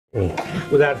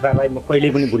उदारतालाई म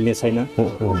कहिले पनि भुल्ने छैन।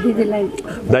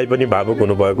 दाइ पनि भावुक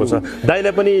हुनुभएको छ।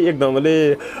 दाइलाई पनि एकदमले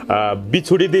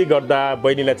बिछुडिँदै गर्दा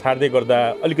बहिनीलाई छाड्दै गर्दा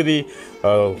अलिकति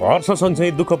हर्ष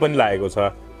सँगसँगै दुःख पनि लागेको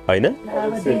छ हैन?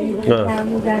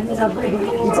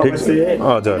 ठिक छ।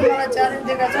 हजुर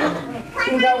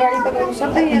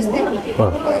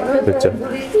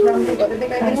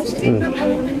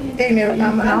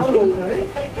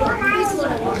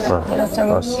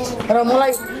र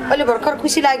मलाई अहिले भर्खर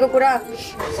खुसी लागेको कुरा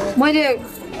म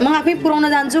आफै पुर्याउन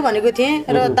जान्छु भनेको थिएँ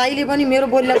र दाइले पनि मेरो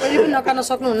बोलीलाई कहिले पनि नकार्न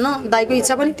सक्नुहुन्न। दाइको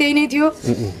इच्छा पनि त्यही नै थियो।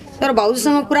 तर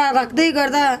भाउजूसँग कुरा राख्दै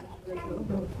गर्दा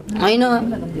होइन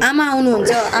आमा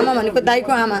आउनुहुन्छ, आमा भनेको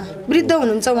दाइको आमा, वृद्ध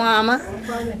हुनुहुन्छ उहाँ आमा,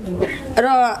 र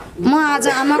म आज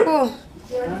आमाको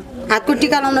हातको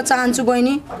टिका लाउन चाहन्छु।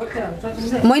 बहिनी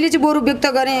मैले चाहिँ बरु व्यक्त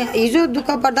गरेँ हिजो दुःख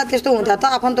पर्दा त्यस्तो हुँदा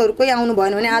त आफन्तहरू कोही आउनु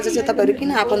भएन भने आज चाहिँ तपाईँहरू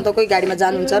किन आफन्तकै गाडीमा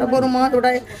जानुहुन्छ र बरु म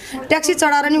एउटा ट्याक्सी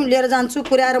चढाएर नि लिएर जान्छु,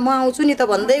 पुर्याएर म आउँछु नि त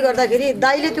भन्दै गर्दाखेरि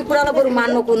दाइले त्यो कुरालाई बरु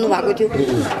मान्न खोज्नु भएको थियो।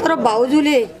 तर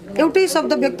भाउजूले एउटै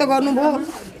शब्द व्यक्त गर्नुभयो,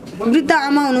 वृद्ध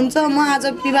आमा हुनुहुन्छ, म आज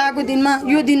विवाहको दिनमा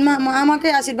यो दिनमा म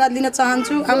आमाकै आशीर्वाद लिन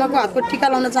चाहन्छु, आमाको हातको टिका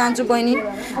लाउन चाहन्छु। बहिनी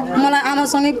मलाई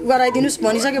आमासँगै गराइदिनुहोस्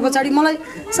भनिसके पछाडि मलाई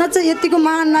साँच्चै यतिको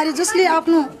महान नारी जसले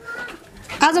आफ्नो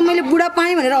आज मैले बुढा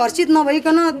पाएँ भनेर हर्षित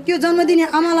नभइकन त्यो जन्मदिने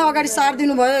आमालाई अगाडि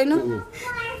सारिदिनु भयो होइन।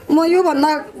 म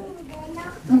योभन्दा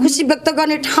खुसी व्यक्त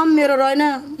गर्ने ठाउँ मेरो रहेन।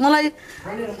 मलाई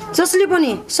जसले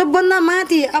पनि सबभन्दा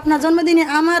माथि आफ्ना जन्मदिने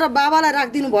आमा र बाबालाई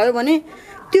राखिदिनु भयो भने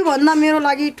त्योभन्दा मेरो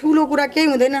लागि ठुलो कुरा केही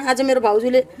हुँदैन। आज मेरो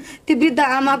भाउजूले त्यो वृद्ध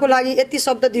आमाको लागि यति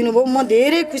शब्द दिनुभयो, म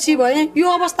धेरै खुसी भएँ। यो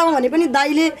अवस्थामा भने पनि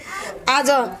दाइले आज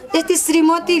यति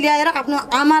श्रीमती ल्याएर आफ्नो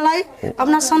आमालाई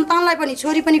आफ्ना सन्तानलाई पनि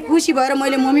छोरी पनि खुसी भएर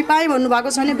मैले मम्मी पाएँ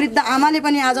भन्नुभएको छ भने वृद्ध आमाले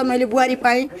पनि आज मैले बुहारी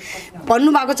पाएँ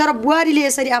भन्नुभएको छ र बुहारीले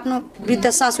यसरी आफ्नो वृद्ध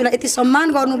सासूलाई यति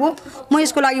सम्मान गर्नुभयो। म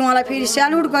यसको लागि उहाँलाई फेरि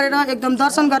स्यालुट गरेर एकदम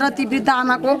दर्शन गरेर ती वृद्ध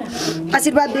आमाको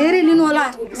आशीर्वाद धेरै लिनु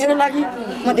होला। मेरो लागि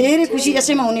म धेरै खुसी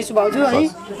यसैमा हुनेछु भाउजू है।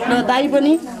 र दाइ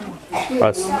पनि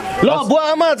ल बुवा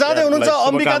आमा जाँदै हुनुहुन्छ,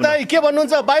 अम्बिका दाइ के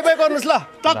भन्नुहुन्छ? बाइ बाइ गर्नुहोस् ल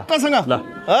टक्कसँग है।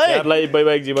 यहाँलाई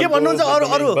वैवाहिक जीवन के भन्नुहुन्छ?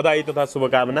 अरू बधाई तथा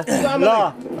शुभकामना।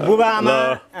 ल बुबा आमा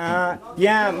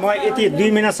यहाँ म यति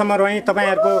 2 महिनासम्म रहेँ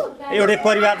तपाईँहरूको एउटै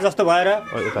परिवार जस्तो भएर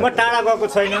म टाढा गएको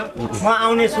छैन। म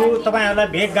आउनेछु तपाईँहरूलाई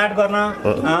भेटघाट गर्न।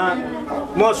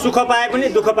 म सुख पाए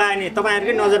पनि दुःख पाए नि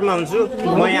तपाईँहरूकै नजरमा हुन्छु।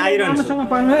 म यहाँ आइरहन्छु।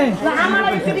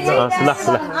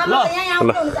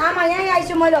 आमा यहीँ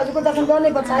आइसु, मैले हजुरको दर्शन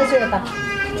गर्नै पर्छ। आइसु यता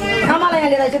आमालाई यहाँ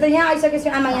लिएर आइसु त यहाँ आइसकेपछि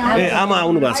आमा यहाँ ए आमा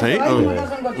आउनु भएको छ है।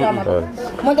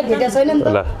 म त भेटेको छैन नि त।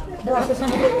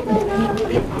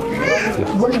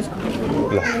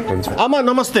 आमा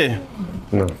नमस्ते।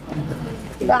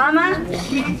 आमा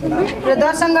र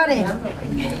दर्शन गरेँ,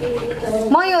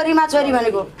 म यो रिमा छोरी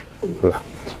भनेको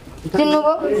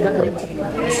चिन्नुभयो?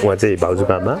 उहाँ चाहिँ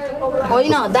भाउजूको आमा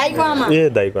होइन, दाइको आमा। ए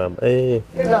दाइको आमा ए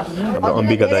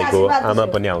अम्बिका दाइको आमा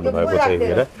पनि आउनु भएको छ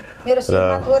हेर। र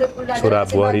छोरा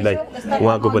बुहारीलाई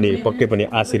उहाँको पनि पक्कै पनि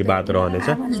आशीर्वाद रहनेछ।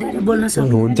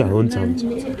 हुन्छ हुन्छ हुन्छ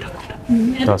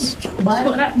हस्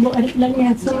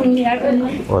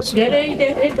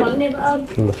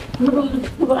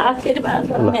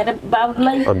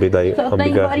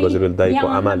अम्बिका गजुरेल दाइको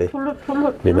आमाले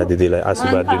रिमा दिदीलाई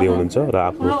आशीर्वाद दिँदै हुनुहुन्छ र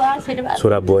आफ्नो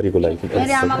छोरा बुहारीको लागि।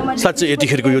 साँच्चै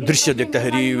यतिखेरको यो दृश्य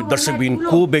देख्दाखेरि दर्शकबिन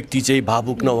को व्यक्ति चाहिँ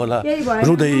भावुक नहोला,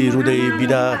 रुँदै रुँदै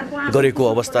बिदा गरेको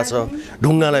अवस्था छ।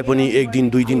 ढुङ्गालाई पनि 1 दिन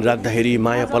 2 दिन राख्दाखेरि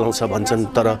माया पलाउँछ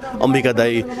भन्छन्। तर अम्बिका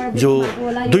दाइ जो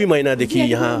 2 महिनादेखि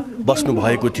यहाँ बस्नु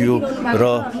भएको थियो र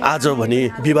आज भने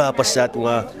विवाह पश्चात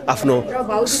उहाँ आफ्नो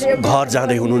घर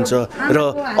जाँदै हुनुहुन्छ र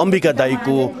अम्बिका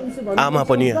दाइको आमा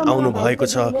पनि आउनु भएको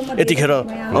छ। यतिखेर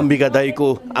अम्बिका दाइको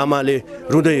आमाले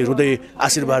रुँदै रुँदै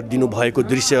आशीर्वाद दिनुभएको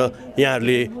दृश्य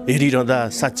यहाँहरूले हेरिरहँदा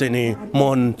साँच्चै नै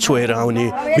मन छोएर आउने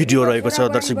भिडियो रहेको छ।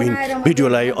 दर्शकबिन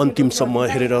भिडियोलाई अन्तिमसम्म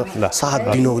हेरेर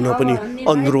साथ दिनुहुन पनि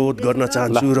अनुरोध गर्न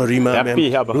चाहन्छु। र रिमा म्याम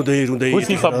रुँदै रुँदै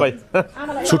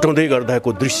छुटाउँदै गर्दाको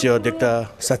दृश्य देख्दा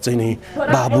साँच्चै नै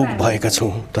भावुक भएका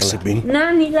छौँ। दर्शकबिन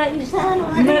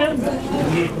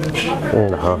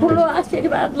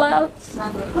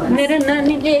मेरो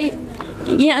नानीले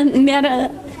यहाँ मेरा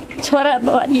छोरा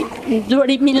बुहारी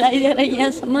जोडी मिलाइदिएर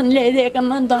यहाँसम्म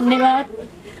ल्याइदिएकोमा धन्यवाद।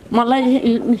 मलाई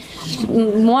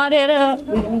मरेर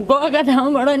गएका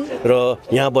ठाउँबाट र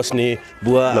यहाँ बस्ने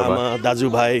बुवा आमा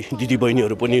दाजुभाइ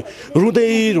दिदीबहिनीहरू पनि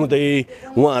रुँदै रुँदै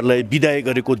उहाँहरूलाई बिदाय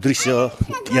गरेको दृश्य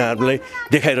यहाँहरूलाई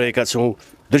देखाइरहेका छौँ।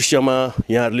 दृश्यमा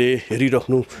यहाँहरूले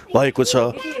हेरिराख्नु भएको छ।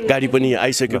 गाडी पनि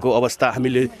आइसकेको अवस्था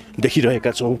हामीले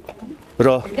देखिरहेका छौँ र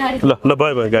ल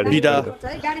भयो भयो गाडी बिदा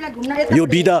यो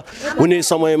बिदा हुने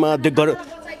समयमा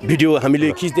भिडियो हामीले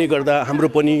खिच्दै गर्दा हाम्रो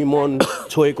पनि मन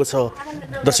छोएको छ।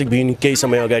 दर्शकबिन केही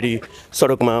समय अगाडि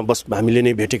सडकमा हामीले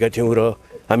नै भेटेका थियौँ र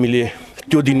हामीले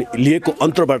त्यो दिन लिएको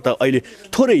अन्तर्वार्ता अहिले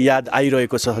थोरै याद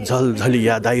आइरहेको छ, झलझली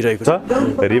याद आइरहेको छ।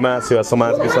 रिमा सेवा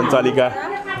समाजकी सञ्चालिका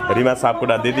रिमा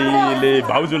सापकोटा दिदीले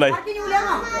भाउजूलाई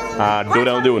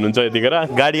डोर्याउँदै हुनुहुन्छ। यतिखेर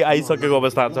गाडी आइसकेको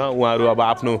अवस्था छ। उहाँहरू अब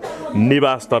आफ्नो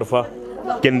निवासतर्फ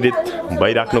केन्द्रित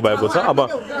भइराख्नु भएको छ। अब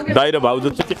दाइ र भाउजू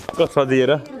चिटिक्क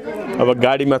सजिएर अब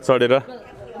गाडीमा चढेर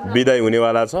बिदाई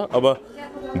हुनेवाला छ। अब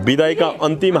बिदाईका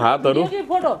अन्तिम हातहरू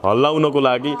हल्लाउनको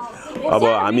लागि अब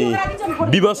हामी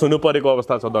विवश हुनु परेको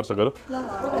अवस्था छ। दर्शकहरू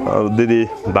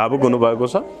दिदी भावुक हुनुभएको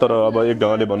छ, तर अब एक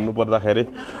ढङ्गले भन्नु पर्दाखेरि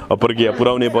प्रक्रिया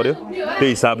पुर्याउनै पर्यो।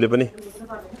 त्यही हिसाबले पनि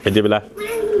यति बेला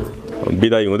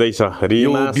बिदाई हुँदैछ।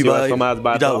 रिमा सेवा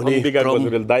समाजबाट अम्बिका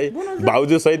गजुरेल दाई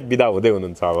भाउजू सहित बिदा हुँदै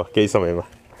हुनुहुन्छ अब केही समयमा।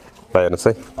 हेर्नुहोस्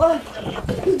है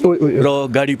र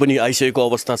गाडी पनि आइसकेको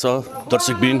अवस्था छ।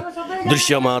 दर्शकबिन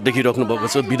दृश्यमा देखिराख्नु भएको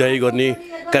छ बिदाई गर्ने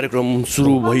कार्यक्रम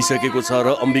सुरु भइसकेको छ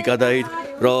र अम्बिका दाई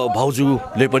र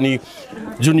भाउजूले पनि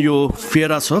जुन यो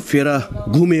फेरा छ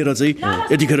फेरा घुमेर चाहिँ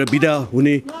यतिखेर बिदा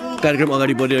हुने कार्यक्रम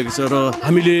अगाडि बढिरहेको छ र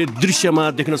हामीले दृश्यमा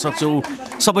देख्न सक्छौँ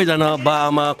सबैजना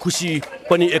बाआमा खुसी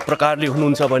पनि एक प्रकारले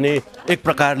हुनुहुन्छ भने एक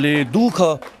प्रकारले दुःख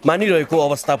मानिरहेको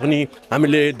अवस्था पनि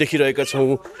हामीले देखिरहेका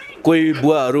छौँ। कोही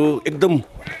बुवाहरू एकदम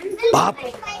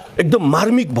एकदम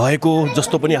मार्मिक भएको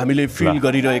जस्तो पनि हामीले फिल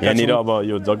गरिरहेका छौँ। यहाँनिर अब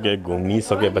यो जग्गा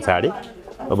घुमिसके पछाडि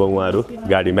अब उहाँहरू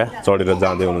गाडीमा चढेर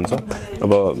जाँदै हुनुहुन्छ।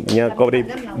 अब यहाँ करिब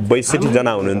 62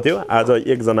 जना हुनुहुन्थ्यो, आज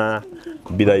एकजना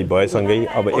बिदाई भएसँगै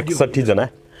अब 61 जना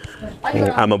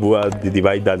आमा बुवा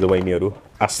दिदीभाइ दाजुबहिनीहरू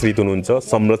आश्रित हुनुहुन्छ,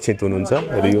 संरक्षित हुनुहुन्छ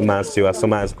र यो मास सेवा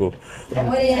समाजको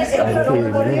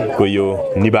यो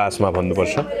निवासमा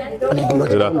भन्नुपर्छ।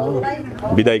 र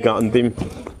बिदाईका अन्तिम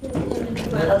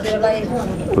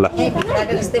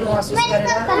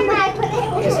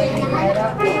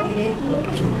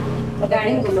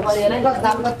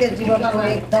दाम्पत्य जीवनको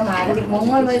एकदम हार्दिक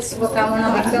मङ्गलमय शुभकामना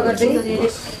व्यक्त गर्दै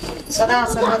सदा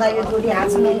सर्वदा यो जोडी हात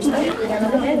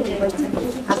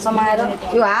समाएर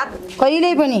यो हात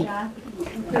कहिल्यै पनि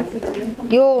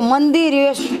यो मन्दिर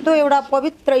यस्तो एउटा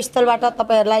पवित्र स्थलबाट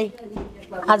तपाईहरूलाई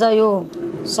आज यो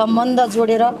सम्बन्ध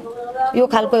जोडेर यो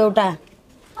खालको एउटा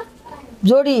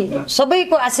जोडी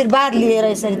सबैको आशीर्वाद लिएर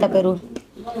यसरी तपाईहरू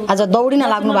आज दौडिन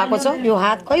लाग्नु भएको छ। यो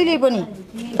हात कहिल्यै पनि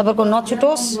तपाईहरुको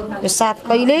नछुटोस्, यो साथ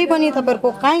कहिल्यै पनि तपाईहरुको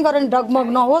काहीँ गरेर डगमग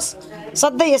नहोस्।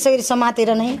 सधैँ यसै गरी समातेर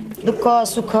नै दुःख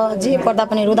सुख जे पर्दा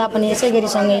पनि रुदा पनि यसै गरी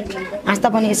सँगै हाँस्दा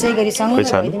पनि यसै गरी सँगै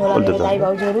भइदिनु होला मेरो दाइ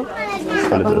भाउजूहरू।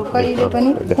 तपाईहरु कहिल्यै पनि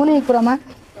कुनै कुरामा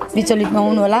विचलित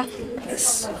नहुनु होला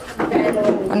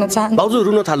भन्न चाहन्छु। भाउजू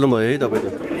रुन थाल्नु भयो है तपाईले?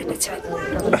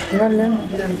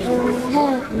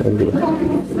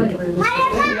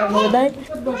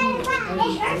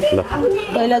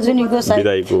 पहिला जुनीको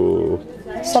बिदाईको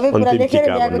सबै कुरा देखेर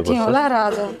ल्याएको थियौँ होला र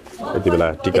आज यति बेला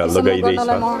टिका लगाइदैछ।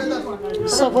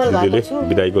 सफल भएको छु।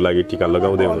 बिदाईको लागि टिका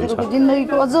लगाउँदै हुनुहुन्छ।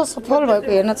 जिन्दगीको अझ सफल भएको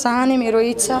हेर्न चाहने मेरो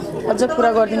इच्छा अझ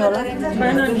पुरा गरिदिनु होला।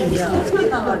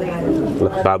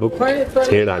 भावुक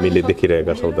क्षण हामीले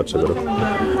देखिरहेका छौँ दर्शकहरू,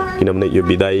 किनभने यो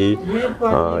बिदाई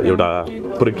एउटा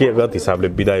प्रक्रियागत हिसाबले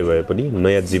बिदाई भए पनि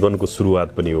नयाँ जीवनको सुरुवात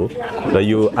पनि हो र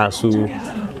यो आँसु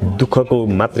दुःखको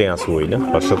मात्रै आँसु होइन,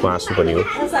 हर्षको आँसु पनि हो।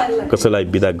 कसैलाई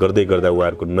बिदा गर्दै गर्दा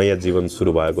उहाँहरूको नयाँ जीवन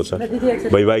सुरु भएको छ।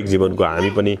 वैवाहिक जीवनको हामी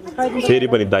पनि फेरि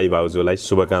पनि दाइ भाउजूलाई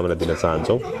शुभकामना दिन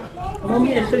चाहन्छौँ।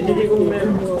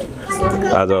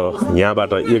 आज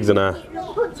यहाँबाट एकजना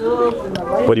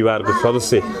परिवारको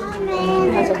सदस्य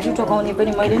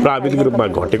प्राविधिक रूपमा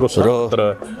घटेको छ तर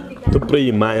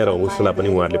थुप्रै माया र हौसला पनि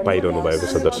उहाँहरूले पाइरहनु भएको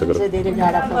छ दर्शकहरू।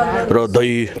 र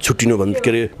दही छुट्टिनु के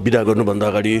अरे बिदा गर्नुभन्दा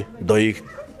अगाडि दही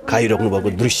खाइराख्नु भएको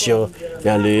दृश्य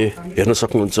यहाँले हेर्न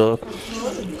सक्नुहुन्छ।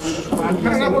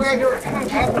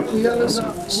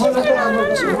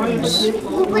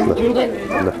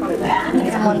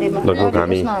 लगभग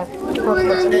हामी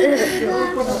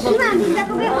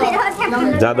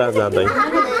जाँदै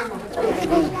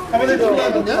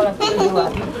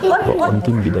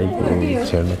अन्तिम बिदाईको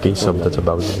क्षणमा केही शब्द छ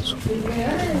बाबुजी।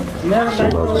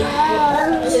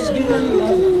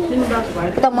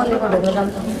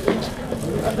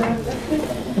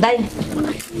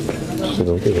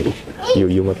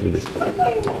 यो मात्रै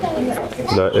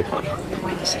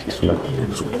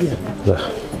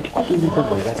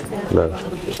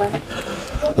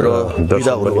र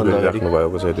राख्नु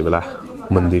भएको छ यति बेला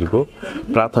मन्दिरको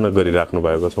प्रार्थना गरिराख्नु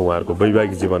भएको छ। उहाँहरूको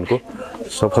वैवाहिक जीवनको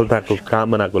सफलताको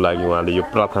कामनाको लागि उहाँले यो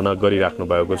प्रार्थना गरिराख्नु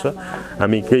भएको छ।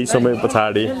 हामी केही समय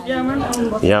पछाडि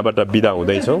यहाँबाट बिदा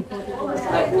हुँदैछौँ।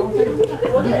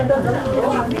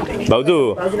 भाउजू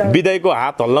बिदाईको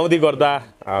हात हल्लाउँदै गर्दा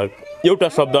एउटा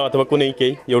शब्द अथवा कुनै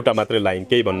केही एउटा मात्रै लाइन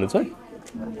केही भन्नु छ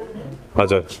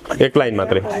हजुर एक लाइन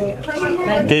मात्रै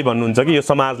केही भन्नुहुन्छ कि यो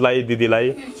समाजलाई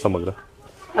दिदीलाई समग्र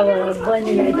अब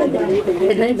बहिनीलाई त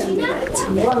धेरै नै धन्यवाद छ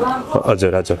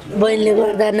हजुर हजुर बहिनीले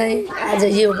गर्दा नै आज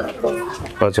यो भएको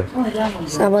हजुर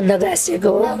सम्बन्ध गाँसिएको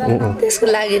हो त्यसको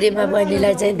लागि रिमा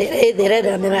बहिनीलाई चाहिँ धेरै धेरै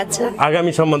धन्यवाद छ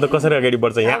आगामी सम्बन्ध कसरी अगाडि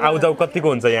बढ्छ यहाँ आउजाउ कतिको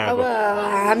हुन्छ यहाँ अब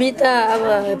हामी त अब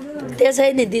त्यसै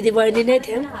नि दिदी बहिनी नै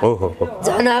थियौँ हो हो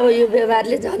झन् अब यो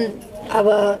व्यवहारले झन् अब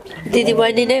दिदी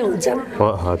बहिनी नै हुन्छ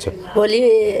हजुर भोलि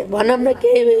भनौँ न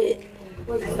केही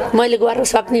मैले गर्न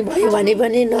सक्ने भयो भने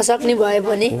पनि नसक्ने भयो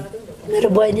भने मेरो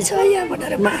बहिनी छ यहाँ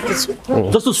भनेर मागेको छु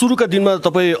जस्तो सुरुका दिनमा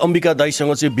तपाईँ अम्बिका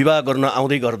दाईसँग चाहिँ विवाह गर्न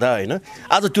आउँदै गर्दा होइन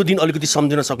आज त्यो दिन अलिकति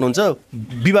सम्झिन सक्नुहुन्छ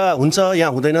विवाह हुन्छ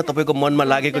यहाँ हुँदैन तपाईँको मनमा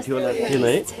लागेको थियो होला थिएन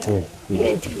है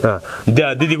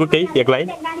दिदीको केही एक लाइन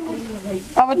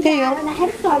अब त्यही हो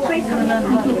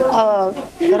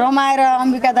रमाएर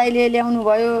अम्बिका दाईले ल्याउनु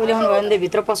भयो भने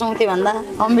भित्र पसाउँथे भन्दा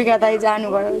अम्बिका दाई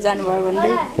जानुभयो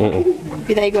भन्दै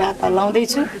बिदाईको हात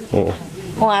हल्लाउँदैछु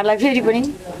उहाँहरूलाई फेरि पनि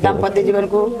दाम्पत्य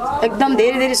जीवनको एकदम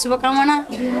धेरै धेरै शुभकामना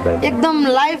एकदम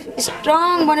लाइफ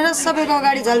स्ट्रङ बनेर सबैको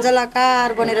अगाडि झलझलाकार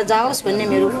बनेर जाओस् भन्ने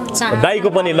मेरो चाहना दाईको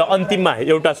पनि ल अन्तिममा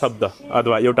एउटा शब्द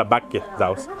अथवा एउटा वाक्य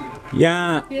जाओस्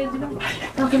यहाँ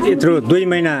यत्रो 2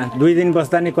 महिना 2 दिन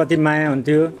बस्दा नि कति माया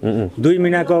हुन्थ्यो 2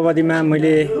 महिनाको अवधिमा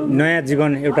मैले नयाँ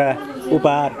जीवन एउटा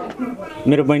उपहार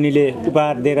मेरो बहिनीले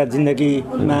उपहार दिएर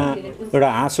जिन्दगीमा एउटा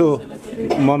हाँसो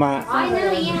ममा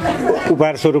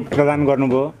उपहार स्वरूप प्रदान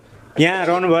गर्नुभयो यहाँ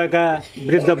रहनुभएका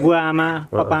वृद्ध बुवा आमा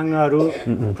अपाङ्गहरू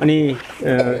अनि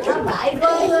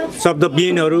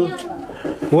शब्दविहीनहरू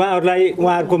उहाँहरूलाई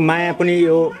उहाँहरूको माया पनि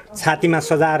यो छातीमा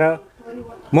सजाएर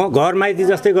म घर माइती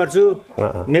जस्तै गर्छु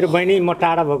मेरो बहिनी म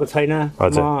टाढा भएको छैन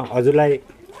म हजुरलाई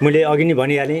मैले अघि नै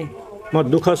भनिहालेँ म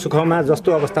दुःख सुखमा जस्तो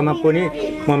अवस्थामा पनि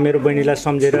म मेरो बहिनीलाई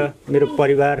सम्झेर मेरो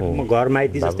परिवार म घर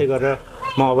माइती जस्तै गरेर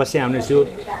म अवश्य आउनेछु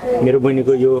मेरो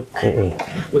बहिनीको यो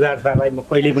उदारतालाई म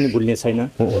कहिल्यै पनि भुल्ने छैन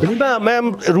रिमा म्याम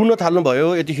रुन थाल्नुभयो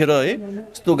यतिखेर है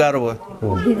यस्तो गाह्रो भयो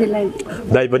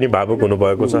दाई पनि भावुक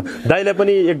हुनुभएको छ दाईलाई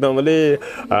पनि एकदमले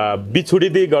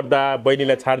बिछुडिँदै गर्दा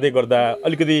बहिनीलाई छाड्दै गर्दा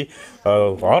अलिकति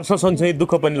हर्ष सँगसँगै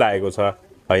दुःख पनि लागेको छ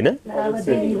होइन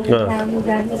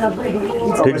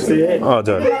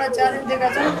हजुर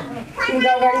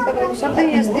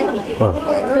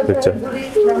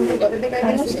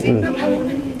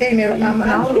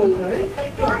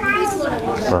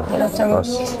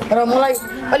र मलाई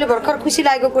अहिले भर्खर खुसी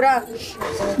लागेको कुरा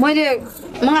मैले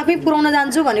म आफै पुऱ्याउन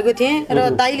जान्छु भनेको थिएँ र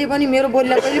दाईले पनि मेरो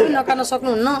बोलीलाई कहिले पनि नकार्न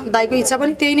सक्नुहुन्न दाईको इच्छा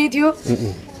पनि त्यही नै थियो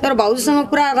तर भाउजूसँग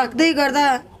कुरा राख्दै गर्दा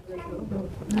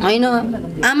होइन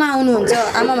आमा आउनुहुन्छ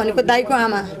आमा भनेको दाईको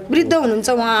आमा वृद्ध हुनुहुन्छ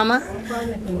उहाँ आमा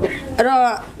र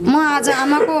म आज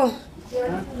आमाको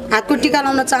हातको टिका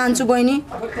लाउन चाहन्छु बहिनी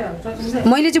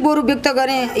मैले चाहिँ बरु व्यक्त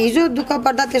गरेँ हिजो दुःख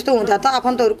पर्दा त्यस्तो हुँदा त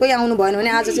आफन्तहरू कोही आउनु भएन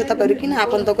भने आज चाहिँ तपाईँहरू किन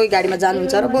आफन्तकै गाडीमा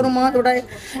जानुहुन्छ र बरु म एउटा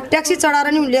ट्याक्सी चढाएर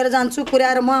नि लिएर जान्छु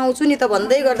पुर्याएर म आउँछु नि त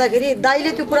भन्दै गर्दाखेरि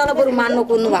दाईले त्यो कुरालाई बरु मान्न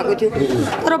खोज्नु भएको थियो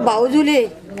तर भाउजूले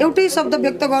एउटै शब्द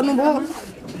व्यक्त गर्नुभयो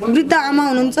वृद्ध आमा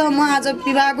हुनुहुन्छ म आज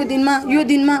विवाहको दिनमा यो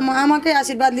दिनमा म आमाकै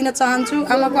आशीर्वाद लिन चाहन्छु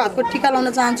आमाको हातको टिका लाउन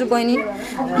चाहन्छु बहिनी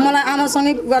मलाई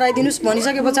आमासँगै गराइदिनुहोस्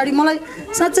भनिसके पछाडि मलाई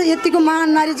साँच्चै यतिको महान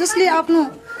नारी जसले आफ्नो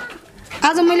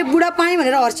आज मैले बुढा पाएँ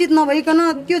भनेर हर्षित नभइकन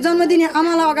त्यो जन्मदिने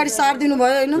आमालाई अगाडि सारिदिनु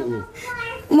भयो होइन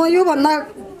म योभन्दा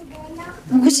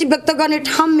खुसी व्यक्त गर्ने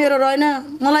ठाउँ मेरो रहेन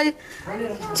मलाई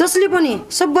जसले पनि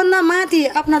सबभन्दा माथि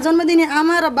आफ्ना जन्मदिने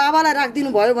आमा र बाबालाई राखिदिनु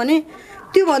भयो भने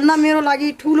त्योभन्दा मेरो लागि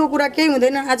ठुलो कुरा केही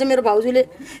हुँदैन आज मेरो भाउजूले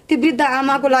त्यो वृद्ध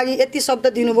आमाको लागि यति शब्द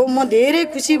दिनुभयो म धेरै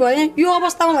खुसी भएँ यो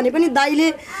अवस्थामा भने पनि दाईले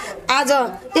आज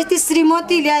यति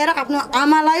श्रीमती ल्याएर आफ्नो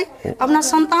आमालाई आफ्ना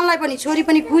सन्तानलाई पनि छोरी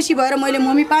पनि खुसी भएर मैले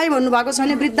मम्मी पाएँ भन्नुभएको छ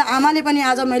भने वृद्ध आमाले पनि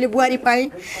आज मैले बुहारी पाएँ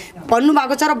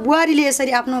भन्नुभएको छ र बुहारीले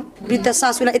यसरी आफ्नो वृद्ध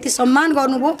सासूलाई यति सम्मान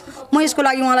गर्नुभयो म यसको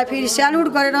लागि उहाँलाई फेरि स्यालुट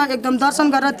गरेर एकदम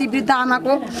दर्शन गरेर ती वृद्ध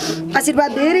आमाको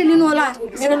आशीर्वाद धेरै लिनु होला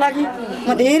मेरो लागि म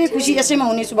धेरै खुसी यसैमा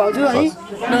हुनेछु भाउजू है र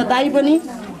दाई पनि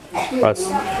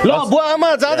ल बुवा आमा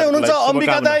जाँदै हुनुहुन्छ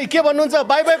अम्बिका दाई के भन्नुहुन्छ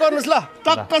बाइ बाइ गर्नुहोस् ल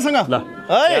टक्कसँग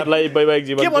है यहाँलाई वैवाहिक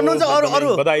जीवन के भन्नुहुन्छ अरु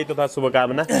बधाई तथा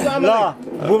शुभकामना ल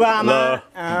बुबा आमा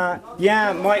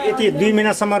यहाँ म यति 2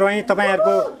 महिनासम्म रहेँ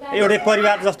तपाईँहरूको एउटै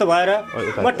परिवार जस्तो भएर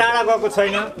म टाढा गएको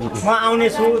छैन म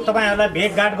आउनेछु तपाईँहरूलाई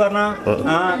भेटघाट गर्न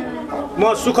म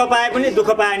सुख पाए पनि दुःख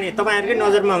पाए नि तपाईँहरूकै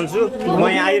नजरमा हुन्छु म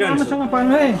यहाँ आइरहन्छु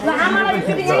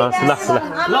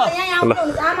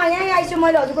आमा यहाँ आइसु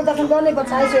मैले हजुरको दर्शन गर्नै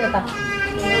पर्छ आइसु यता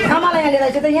आमालाई यहाँ लिएर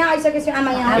आइसु त यहाँ आइसकेपछि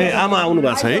आमा यहाँ ए आमा आउनु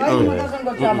भएको छ है दर्शन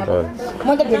गर्छु आमाको म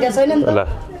त भेटेको छैन नि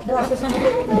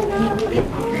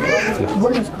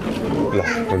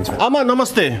त आमा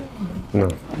नमस्ते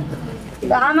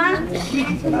आमा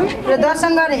र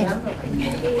दर्शन गरे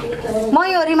म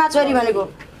यो रिमा छोरी भनेको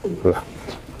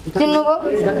चिन्नुभयो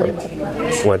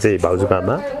उहाँ चाहिँ भाउजूको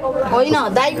आमा होइन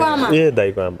दाइको आमा ए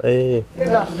दाइको आमा ए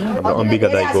अम्बिका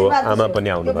दाइको आमा पनि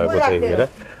आउनु भएको छ हेरेर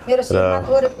र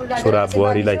छोरा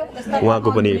बुहारीलाई उहाँको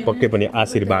पनि पक्कै पनि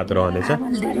आशीर्वाद रहनेछ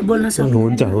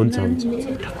हुन्छ हुन्छ हुन्छ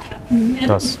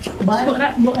हस्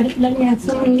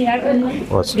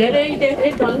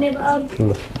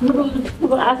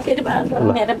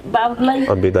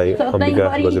अम्बिका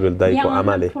गजुरेल दाइको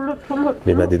आमाले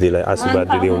रिमा दिदीलाई आशीर्वाद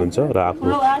दिँदै हुनुहुन्छ र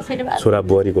आफ्नो छोरा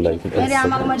बुहारीको लागि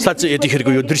साँच्चै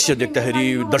यतिखेरको यो दृश्य देख्दाखेरि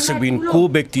दर्शकबिन को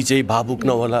व्यक्ति चाहिँ भावुक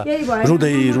नहोला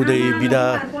रुँदै रुँदै बिदा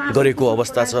गरेको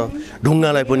अवस्था छ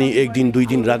ढुङ्गालाई पनि एक दिन दुई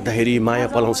दिन राख्दाखेरि माया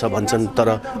पलाउँछ भन्छन् तर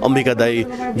अम्बिका दाई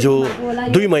जो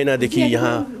 2 महिनादेखि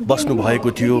यहाँ बस्नु भएको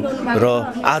थियो र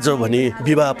आज भने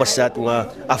विवाह पश्चात उहाँ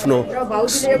आफ्नो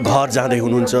घर जाँदै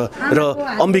हुनुहुन्छ र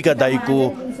अम्बिका दाईको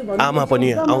आमा पनि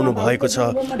आउनु भएको छ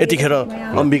यतिखेर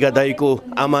अम्बिका दाईको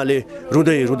आमाले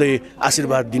रुँदै रुँदै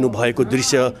आशीर्वाद दिनुभएको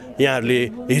दृश्य यहाँहरूले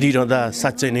हेरिरहँदा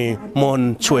साँच्चै नै मन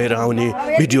छोएर आउने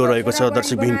भिडियो रहेको छ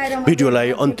दर्शकबिन भिडियोलाई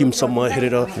अन्तिमसम्म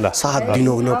हेरेर साथ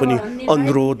दिनुहुन पनि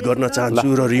अनुरोध गर्न चाहन्छु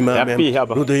र रिमा म्याम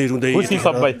रुँदै रुँदै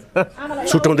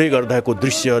छुटाउँदै गर्दाको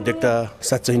दृश्य देख्दा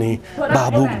साँच्चै नै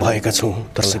भावुक भएका छौँ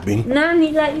दर्शकबिन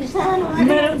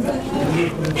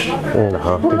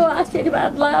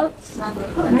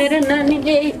मेरो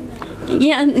नानीले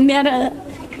यहाँ मेरा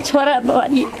छोरा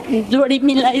बुहारी जोडी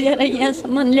मिलाइदिएर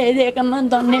यहाँसम्म ल्याइदिएकोमा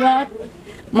धन्यवाद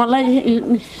मलाई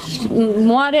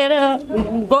मरेर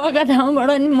गएको ठाउँबाट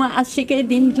नि म आशिकै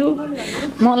दिन्छु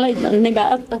मलाई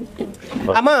धन्यवाद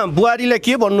आमा बुहारीलाई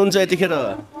के भन्नुहुन्छ यतिखेर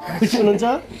खुसी हुनुहुन्छ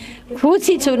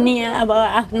खुसी छु नि अब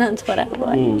आफ्ना छोरा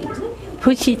बुहारी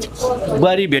खुसी छु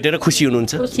बुहारी भेटेर खुसी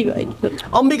हुनुहुन्छ खुसी भयो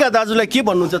अम्बिका दाजुलाई के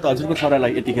भन्नुहुन्छ त हजुरको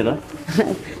छोरालाई यतिखेर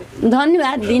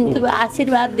धन्यवाद दिन्छु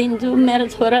आशीर्वाद दिन्छु मेरो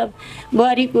छोरा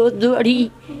बुहारीको जोडी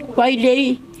कहिल्यै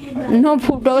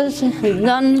नफुटोस्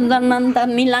जन्मन्त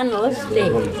मिलन होस्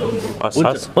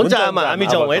हुन्छ आमा हामी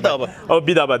जाउँ है त अब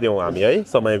बिदाबा दिउँ हामी है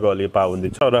समयको अलि पाबन्दी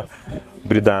छ र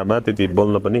वृद्ध आमा त्यति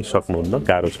बोल्न पनि सक्नुहुन्न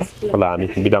गाह्रो छ ल हामी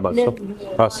बिदा माग्छौँ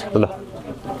हस् ल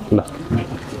ल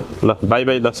ल बाई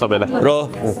बाई ल सबैलाई र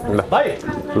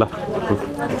ल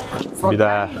बिदा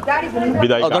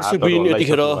बिदा दर्शकबिन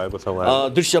यतिखेर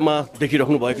दृश्यमा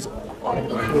देखिराख्नु भएको छ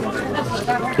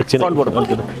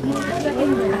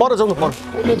पर जाउँ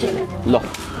ल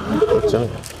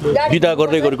बिदा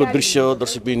गर्दै गरेको दृश्य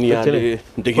दर्शकबिन यहाँले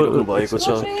देखिराख्नु भएको छ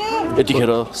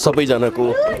यतिखेर सबैजनाको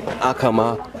आँखामा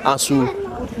आँसु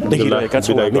देखिरहेका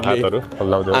छौँ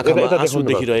आँखामा आँसु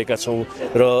देखिरहेका छौँ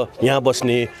र यहाँ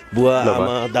बस्ने बुवा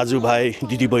आमा दाजुभाइ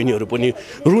दिदीबहिनीहरू पनि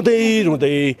रुँदै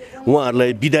रुँदै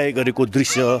उहाँहरूलाई बिदाई गरेको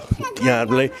दृश्य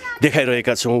यहाँहरूलाई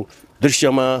देखाइरहेका छौँ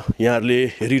दृश्यमा यहाँहरूले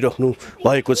हेरिराख्नु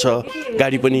भएको छ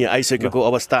गाडी पनि आइसकेको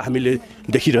अवस्था हामीले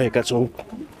देखिरहेका छौँ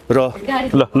र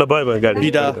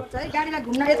बिदा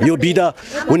यो बिदा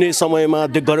हुने समयमा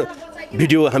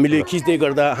भिडियो हामीले खिच्दै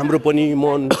गर्दा हाम्रो पनि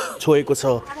मन छोएको छ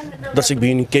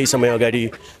दर्शकबिन केही समय अगाडि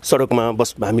सडकमा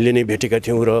हामीले नै भेटेका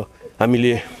थियौँ र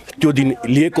हामीले त्यो दिन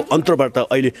लिएको अन्तर्वार्ता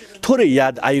अहिले थोरै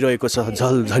याद आइरहेको छ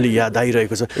झलझली याद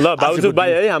आइरहेको छ ल भाउजू बाई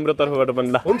है हाम्रो तर्फबाट पनि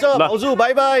ल हुन्छ भाउजू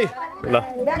बाई बाई ल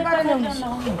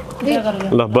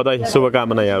ल बधाई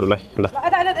शुभकामना यहाँहरूलाई ल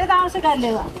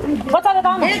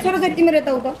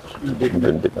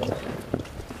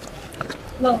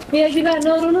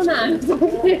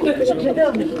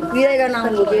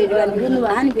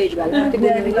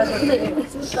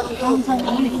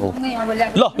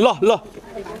ल ल ल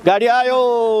गाडी आयो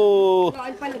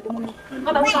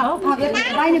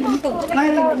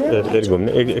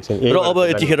र अब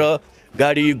यतिखेर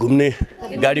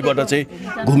गाडीबाट चाहिँ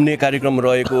घुम्ने कार्यक्रम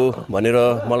रहेको भनेर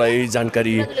मलाई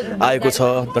जानकारी आएको छ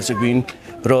दर्शकबिन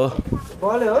र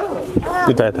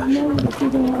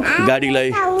गाडीलाई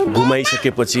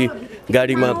घुमाइसकेपछि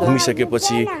गाडीमा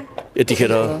घुमिसकेपछि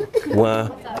यतिखेर उहाँ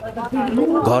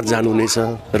घर जानुहुनेछ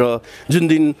र जुन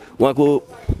दिन उहाँको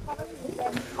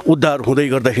उद्धार हुँदै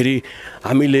गर्दाखेरि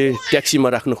हामीले ट्याक्सीमा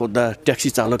राख्न खोज्दा ट्याक्सी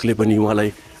चालकले पनि उहाँलाई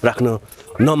राख्न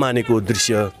नमानेको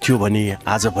दृश्य थियो भने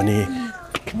आज पनि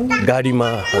गाडीमा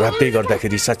राख्दै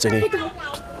गर्दाखेरि साँच्चै नै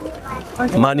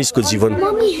मानिसको जीवन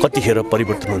कतिखेर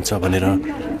परिवर्तन हुन्छ भनेर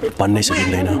भन्नै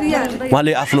सकिँदैन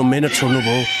उहाँले आफ्नो मेहनत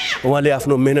छोड्नुभयो उहाँले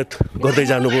आफ्नो मेहनत गर्दै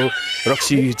जानुभयो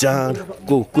रक्सी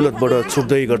जाँडको कुलतबाट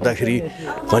छुट्दै गर्दाखेरि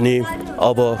भने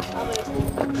अब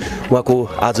उहाँको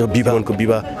आज विवाहको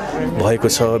विवाह भएको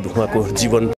छ उहाँको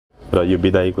जीवन र यो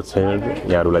बिदाईको क्षण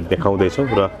यहाँहरूलाई देखाउँदैछौँ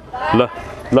र ल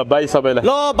ल बाई सबैलाई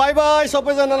ल बाई बाई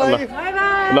सबैजनालाई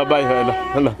ल बाई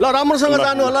ल ल राम्रोसँग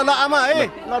जानु होला ल आमा है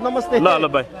ल नमस्ते ल ल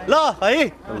बाई ल है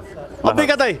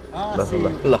अम्बिका दाइ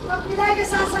ल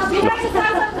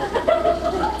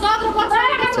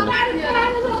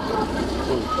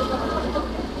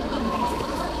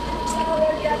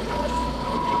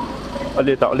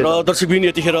र दर्शकबिन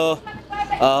यतिखेर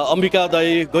अम्बिका दाइ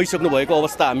गइसक्नु भएको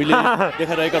अवस्था हामीले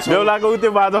देखाइरहेका छौँ बेहुलाको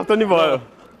त्यो बा जस्तो नि भयो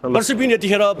दर्शकबिन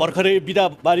यतिखेर भर्खरै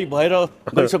बिदाबारी भएर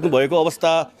गइसक्नु भएको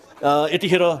अवस्था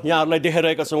यतिखेर यहाँहरूलाई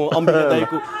देखाइरहेका छौँ अम्बिका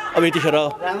दाइको अब यतिखेर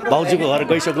भाउजूको घर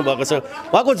गइसक्नु भएको छ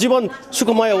उहाँको जीवन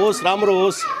सुखमय होस् राम्रो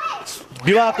होस्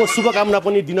विवाहको शुभकामना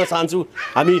पनि दिन चाहन्छु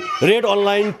हामी रेड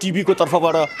अनलाइन टिभीको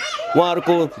तर्फबाट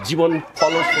उहाँहरूको जीवन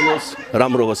फलोस्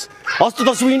राम्रो होस् हस्त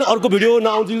दर्शकबिन अर्को भिडियो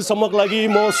नआउँदिनसम्मको लागि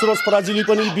म सुरज पराजुली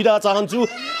पनि बिदा चाहन्छु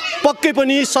पक्कै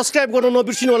पनि सब्सक्राइब गर्न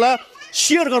नबिर्सिनु होला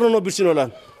सेयर गर्न नबिर्सिनु होला